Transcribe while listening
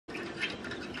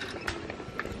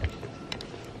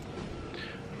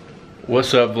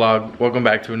What's up, vlog? Welcome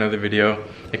back to another video.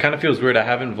 It kind of feels weird. I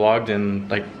haven't vlogged in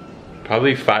like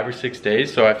probably 5 or 6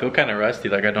 days, so I feel kind of rusty,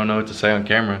 like I don't know what to say on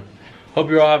camera. Hope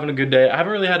you're all having a good day. I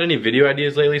haven't really had any video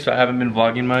ideas lately, so I haven't been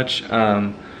vlogging much,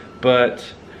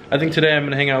 but I think today I'm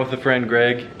gonna hang out with a friend,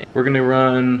 Greg. We're gonna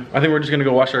run, I think we're just gonna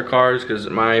go wash our cars because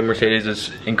my Mercedes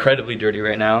is incredibly dirty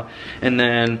right now. And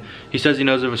then he says he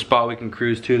knows of a spot we can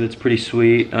cruise to that's pretty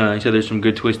sweet. He said there's some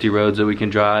good twisty roads that we can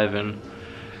drive and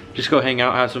just go hang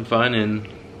out, have some fun, and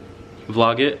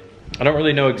vlog it. I don't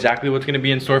really know exactly what's gonna be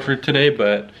in store for today,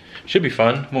 but it should be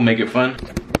fun. We'll make it fun.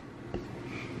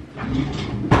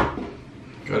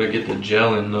 Gotta get the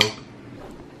gel in though.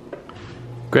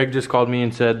 Greg just called me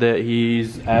and said that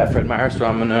he's at Fred Meyer, so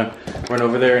I'm gonna run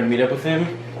over there and meet up with him,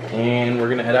 and we're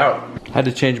gonna head out. I had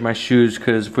to change my shoes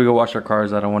because if we go wash our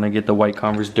cars, I don't want to get the white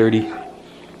Converse dirty.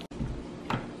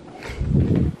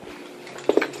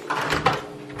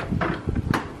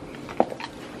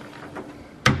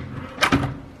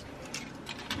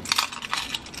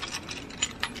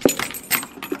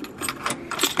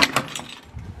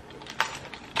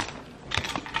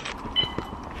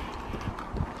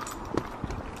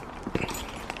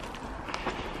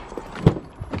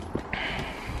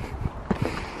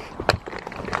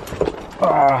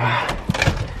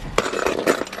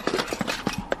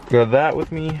 Got that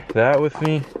with me, the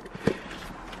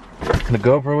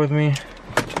GoPro with me,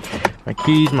 my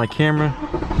keys, my camera,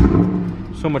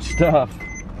 so much stuff.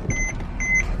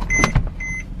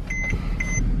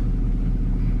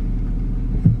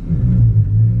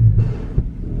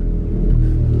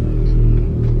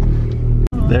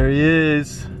 There he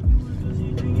is.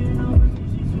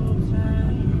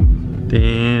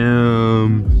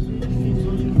 Damn.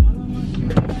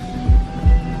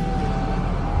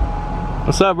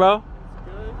 What's up, bro?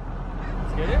 Good.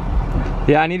 Let's get it?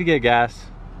 Yeah, I need to get gas.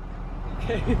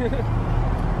 Okay.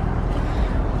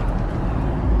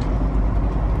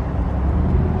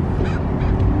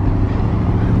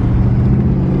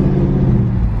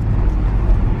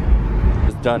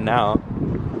 It's done now.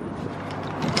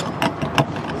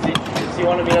 Does he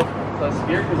want to meet up with us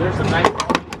here? Because there's some nice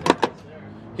there.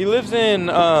 He lives in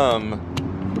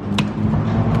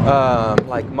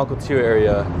like Muckletu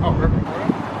area. Oh, perfect.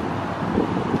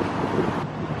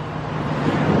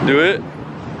 Do it.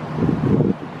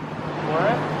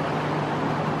 What?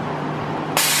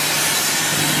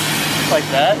 Like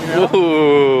that, you know?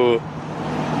 Ooh.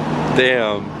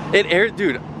 Damn. It airs,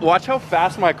 dude. Watch how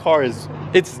fast my car is.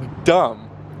 It's dumb.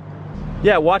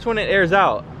 Yeah, watch when it airs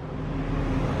out.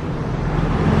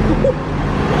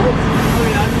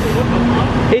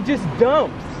 It just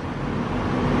dumps.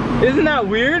 Isn't that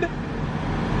weird?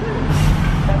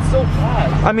 That's so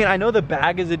fast. I mean, I know the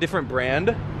bag is a different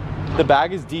brand. The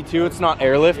bag is D2, it's not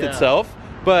airlift itself,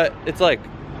 but it's like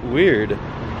weird.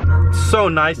 So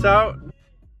nice out.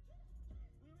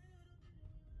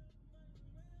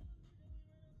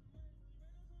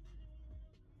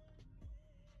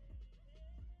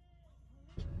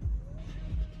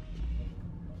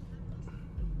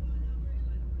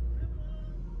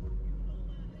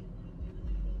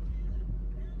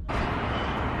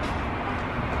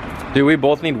 Dude, we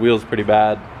both need wheels pretty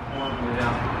bad.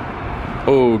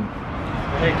 Oh.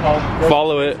 Hey,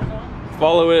 Follow it.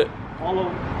 Follow it. Follow.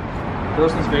 Throw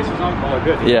some spacers on? Oh,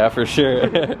 good. Yeah, for sure.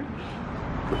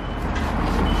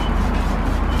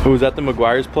 Oh, is that the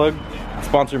McGuire's plug? Yeah.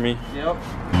 Sponsor me. Yep.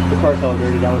 The car's all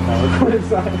dirty. That was my recorded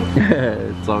side.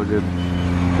 It's all good.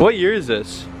 What year is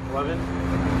this? 11.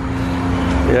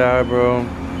 Yeah, bro.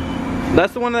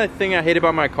 That's the one thing I hate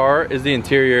about my car is the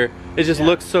interior. It just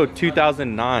looks so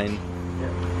 2009. Yeah.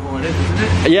 Well, it is,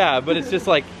 isn't it? Yeah, but it's just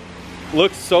like,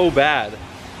 looks so bad.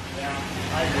 Yeah,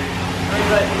 I agree.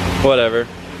 Whatever.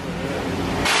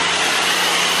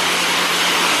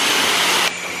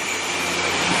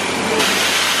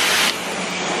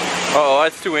 Uh-oh,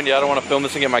 it's too windy. I don't want to film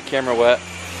this and get my camera wet.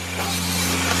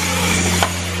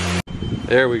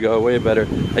 There we go, way better.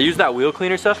 I used that wheel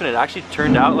cleaner stuff and it actually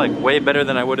turned out like way better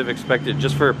than I would have expected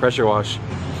just for a pressure wash.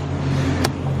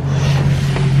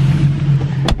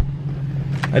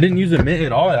 I didn't use a mitt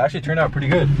at all. It actually turned out pretty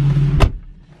good.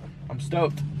 I'm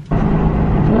stoked.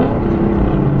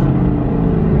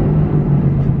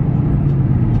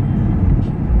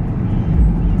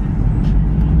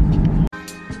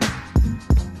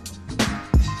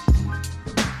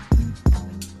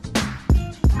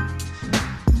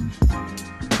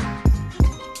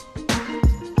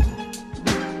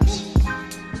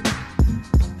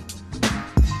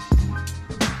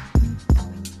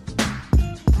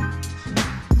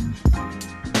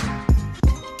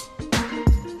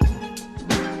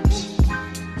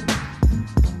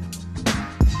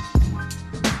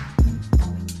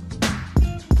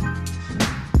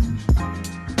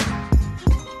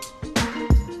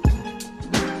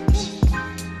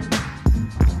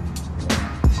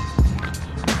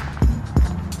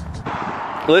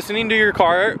 Listening to your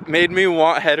car made me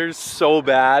want headers so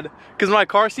bad because my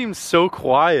car seems so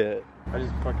quiet. I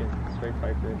just fucking straight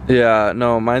piped it. Yeah,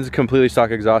 no, mine's completely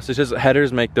stock exhaust. It's just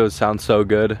headers make those sound so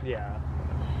good. Yeah.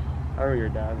 I remember your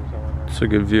dad's or something. It's a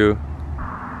good view.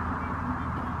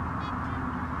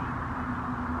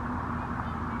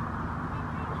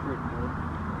 That's pretty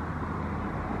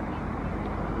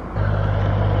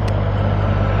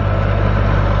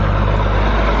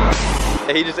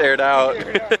cool. He just aired out.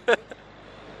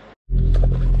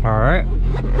 All right.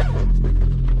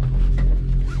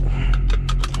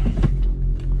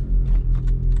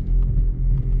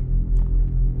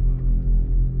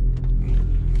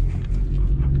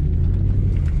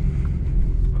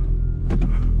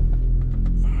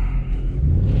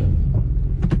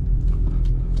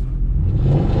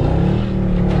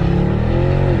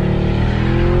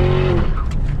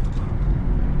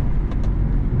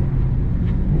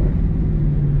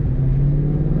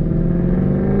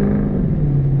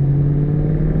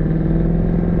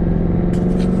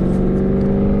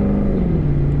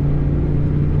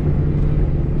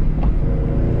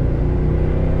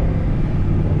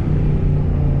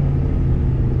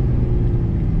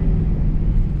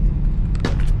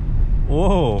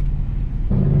 Whoa.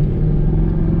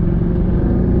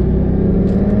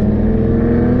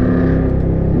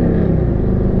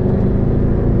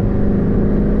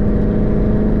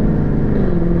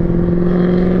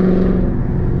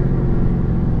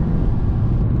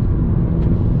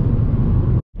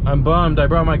 I'm bummed. I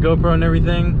brought my GoPro and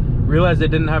everything, realized it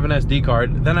didn't have an SD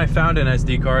card. Then I found an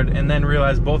SD card and then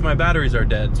realized both my batteries are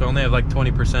dead, so I only have like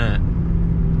 20%.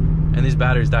 And these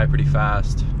batteries die pretty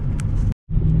fast.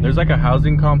 There's like a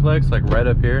housing complex like right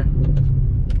up here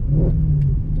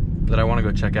that I want to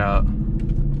go check out.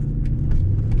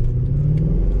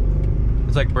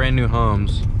 It's like brand new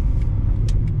homes.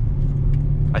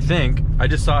 I think. I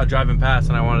just saw it driving past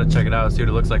and I wanted to check it out, see what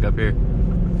it looks like up here.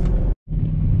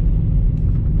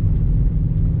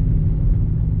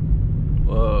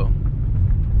 Whoa.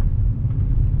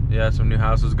 Yeah, some new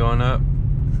houses going up.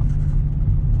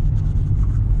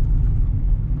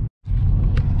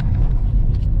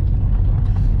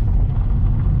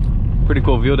 Pretty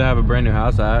cool view to have a brand new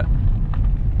house at.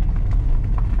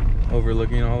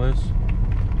 Overlooking all this.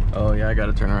 Oh yeah, I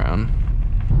gotta turn around.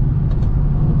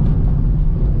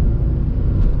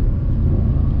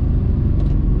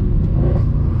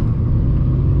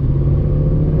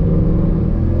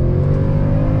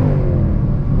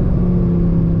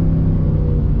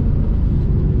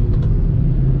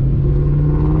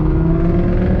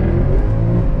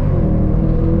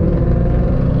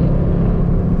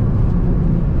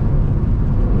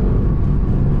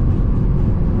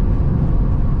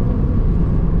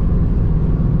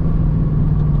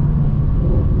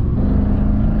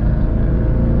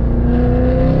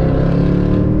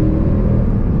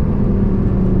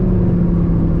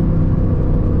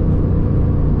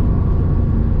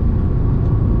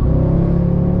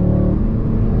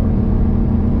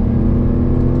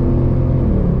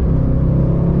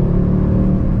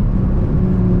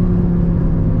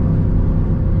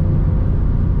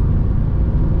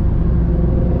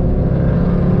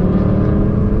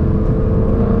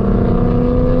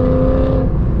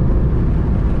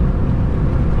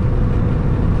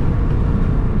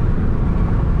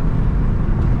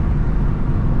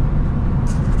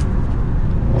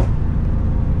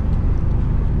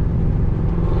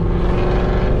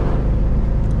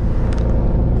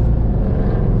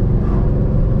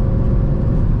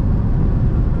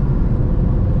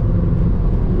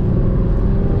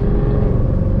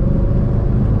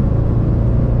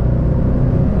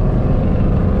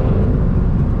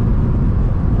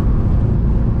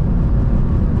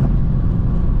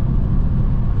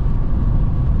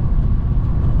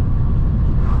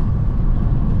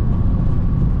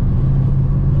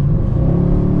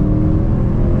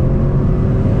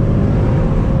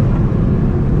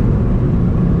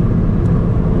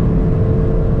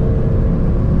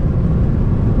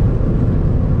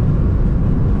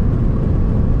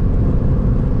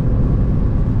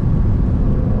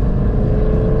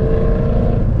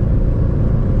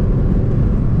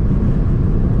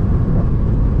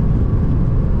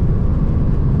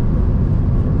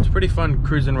 Pretty fun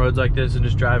cruising roads like this and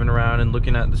just driving around and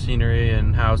looking at the scenery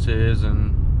and houses,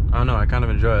 and I don't know, I kind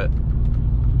of enjoy it.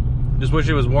 Just wish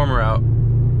it was warmer out.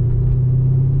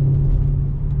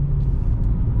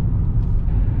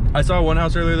 I saw one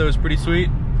house earlier that was pretty sweet.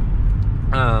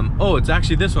 Oh, it's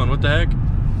actually this one. What the heck?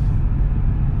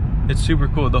 It's super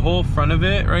cool. The whole front of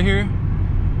it right here,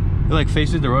 it like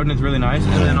faces the road and it's really nice.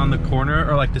 And then on the corner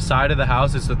or like the side of the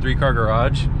house, it's a 3-car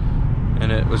garage,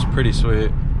 and it was pretty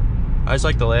sweet. I just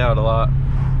like the layout a lot.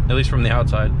 at least from the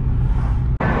outside.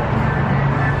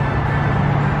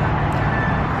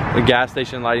 The gas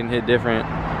station lighting hit different.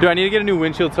 Dude, I need to get a new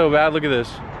windshield so bad. Look at this.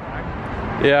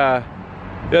 Yeah,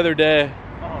 the other day.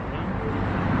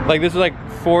 Like this was like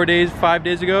 5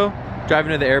 days ago,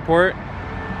 driving to the airport.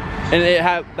 And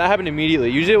that happened immediately.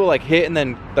 Usually it will like hit and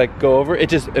then like go over. It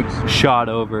just shot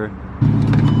over.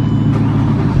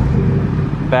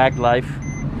 Bag life.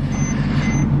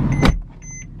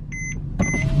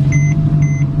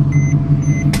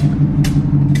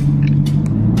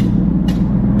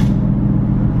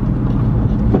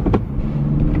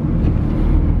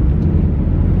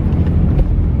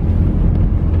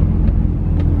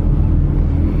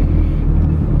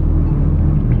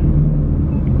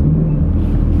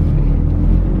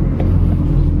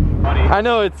 I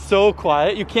know, it's so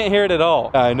quiet, you can't hear it at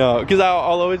all. I know, because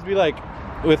I'll always be like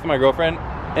with my girlfriend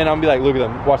and I'll be like, look at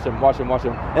them, watch them.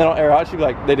 And I'll air out, she'll be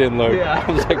like, they didn't load. Yeah.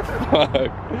 I was like,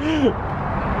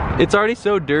 fuck. It's already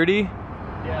so dirty.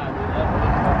 Yeah.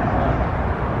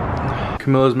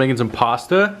 Camilla's making some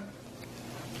pasta.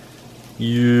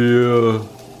 Yeah.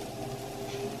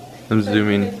 I'm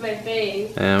zooming. It's my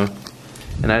face. And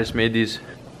I just made these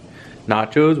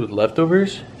nachos with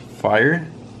leftovers. Fire.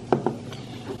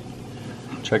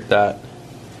 Check that.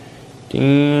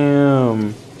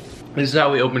 Damn. This is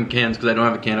how we open cans because I don't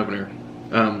have a can opener.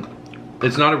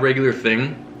 It's not a regular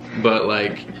thing, but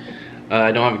like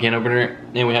I don't have a can opener,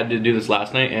 and we had to do this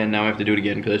last night, and now I have to do it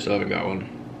again because I still haven't got one.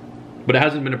 But it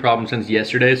hasn't been a problem since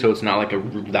yesterday, so it's not like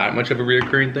that much of a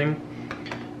reoccurring thing.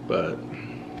 But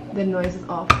the noise is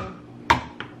awful.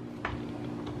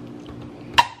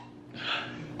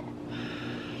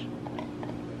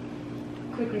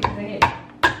 Quickly, because I need it.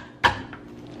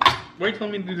 Why are you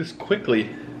telling me to do this quickly?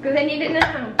 Because I need it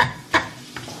now.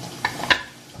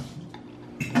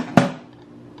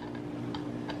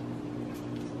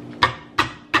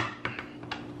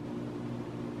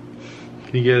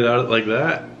 Can you get it out like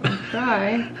that?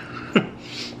 Try.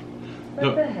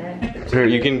 What the heck? Here,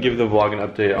 you can give the vlog an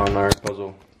update on our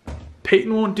puzzle.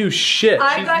 Peyton won't do shit.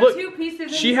 I got 2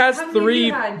 pieces. She has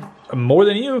 3 more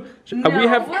than you. No, we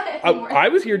have. I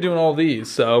was here doing all these,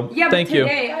 so yeah, thank you.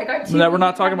 I got 2. No, we're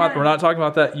not talking about. We're not talking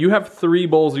about that. You have 3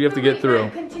 bowls you have to get through.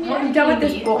 I'm done with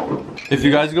this bowl. If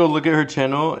you guys go look at her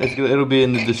channel, it'll be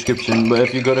in the description. But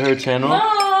if you go to her channel,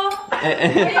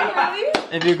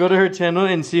 if you go to her channel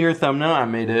and see her thumbnail, I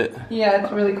made it. Yeah,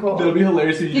 it's really cool. It'll be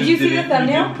hilarious if you see the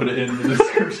thumbnail? You didn't put it in the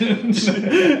description.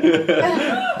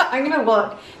 I'm gonna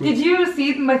look. Did you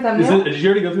see my thumbnail? Did you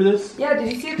already go through this? Yeah,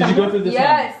 did you see the thumbnail? Did you go through this?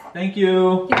 Yes. One? Thank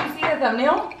you. Did you see the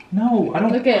thumbnail? No, I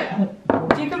don't. Look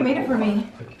at Jacob made it for me.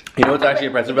 You know what's actually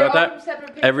impressive about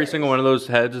that? Every single one of those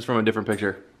heads is from a different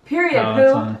picture. Period,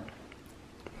 poo.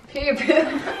 Period,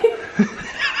 poo.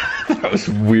 That was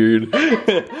weird.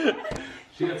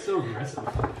 She got so aggressive.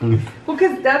 Well,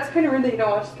 because that's kind of weird that you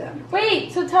don't watch them.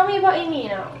 Wait, so tell me about Amy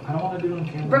now. I don't want to do it on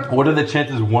camera. What are the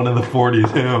chances 1 in the 40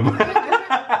 is him?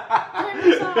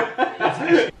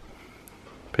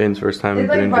 Payne's first time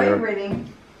doing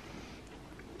vibrating.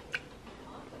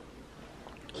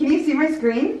 Can you see my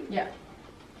screen? Yeah.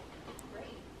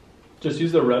 Just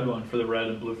use the red one for the red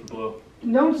and blue for blue.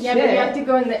 No shit. Yeah, but you have to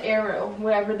go in the arrow,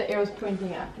 wherever the arrow's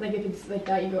pointing at. Like if it's like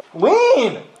that, you go.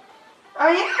 Wayne!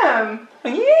 I am.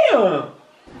 Yeah.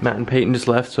 Matt and Peyton just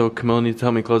left, so Camilla needs to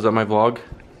help me close out my vlog.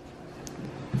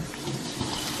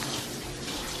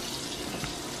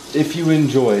 If you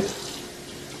enjoyed,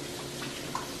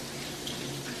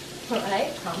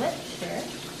 like, comment, share,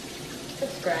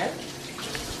 subscribe.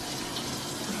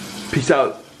 Peace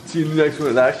out. See you in the next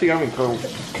one. That actually got me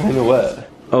kind of wet.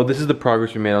 Oh, this is the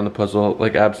progress we made on the puzzle.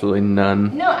 Like absolutely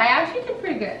none. No, I actually did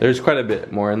pretty good. There's quite a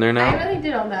bit more in there now. I really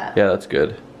did all that. Yeah, that's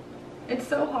good. It's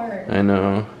so hard. I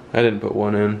know. I didn't put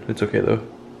 1 in. It's okay though.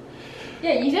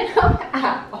 Yeah, you didn't help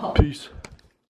at all. Peace.